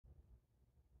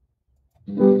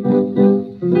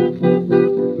Oh,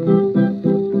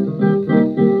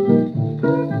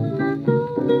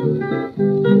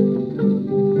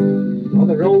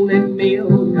 the rolling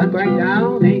mill done burned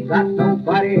down, ain't got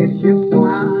nobody to shift no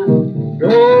iron.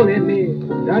 Rolling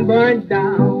mill done burned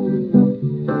down.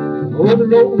 Oh, the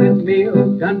rolling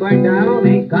mill done burned down,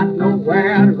 ain't got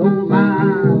nowhere to roll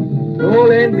mine.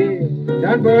 Rolling mill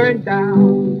done burned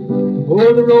down.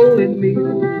 Oh, the rolling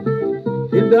mill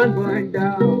is done burned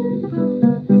down.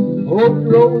 Oh, the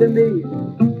rolling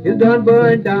mill is done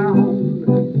burned down.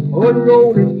 Oh, the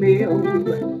rolling mill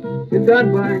is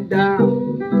done burned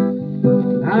down.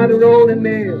 Now the rolling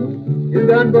mill is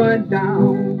done burned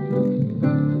down.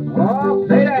 Oh,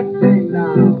 play that thing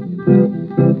now.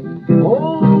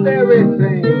 Hold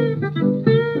everything.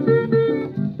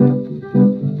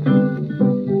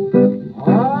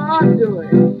 Oh, do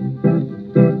it.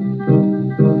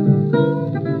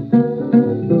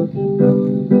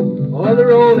 Oh, the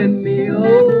rolling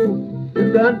mill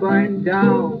is done burned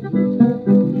down.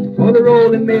 Oh, the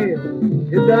rolling mill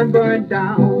is done burned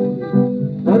down.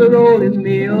 Oh, the rolling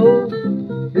mill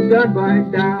is done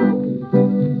burned down.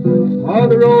 Oh,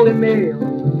 the rolling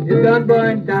mill is done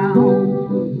burned down.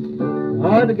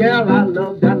 Oh, the gal I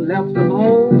love done left her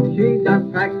home. She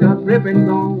done packed up ribbons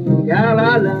on. The gal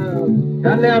I love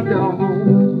done left her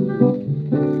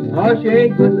home. Oh, she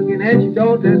ain't good looking and she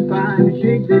don't dress fine. And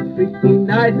she did treat me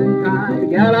nice and kind. The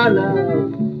gal I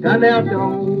love done left her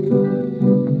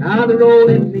home. Now the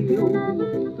rolling mill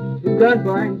is done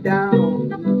burned down.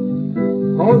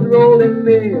 Oh, the rolling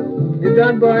mill is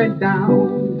done burned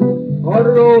down. Oh, the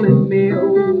rolling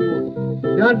mill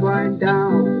is done burned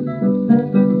down.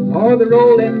 Oh, the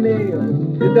rolling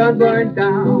mill is done burned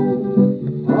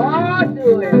down. Oh,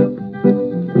 do it.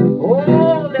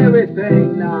 Hold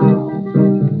everything now.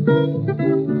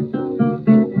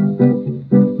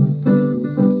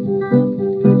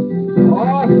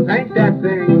 Oh, thank that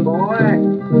thing, boy.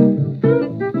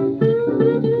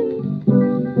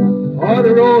 Oh,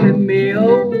 the rolling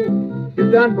mill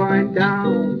is done burned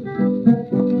down.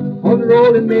 Oh, the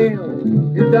rolling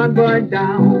mill is done burned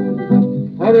down.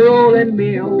 Oh, the rolling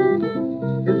mill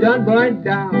is done burned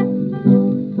down.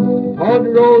 Oh, the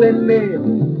rolling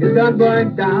mill is done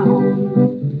burned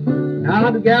down. Now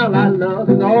the gal I love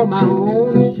is all my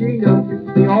own. She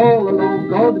doesn't be all alone.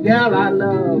 Cause the gal I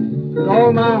love is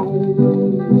all my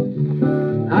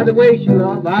own. Now the way she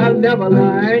loves, I'll never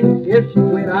learn. If she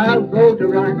quit, I'll go to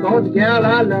run. Cause the gal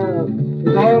I love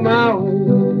is all my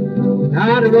own.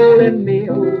 Now the rolling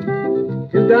mill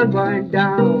is done burned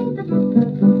down.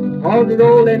 Oh, the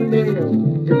rolling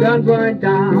mill is done burned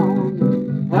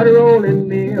down. Oh, the rolling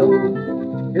mill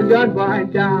is done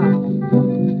burned down.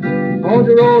 Oh,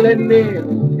 the rolling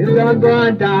mill is done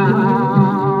burned down.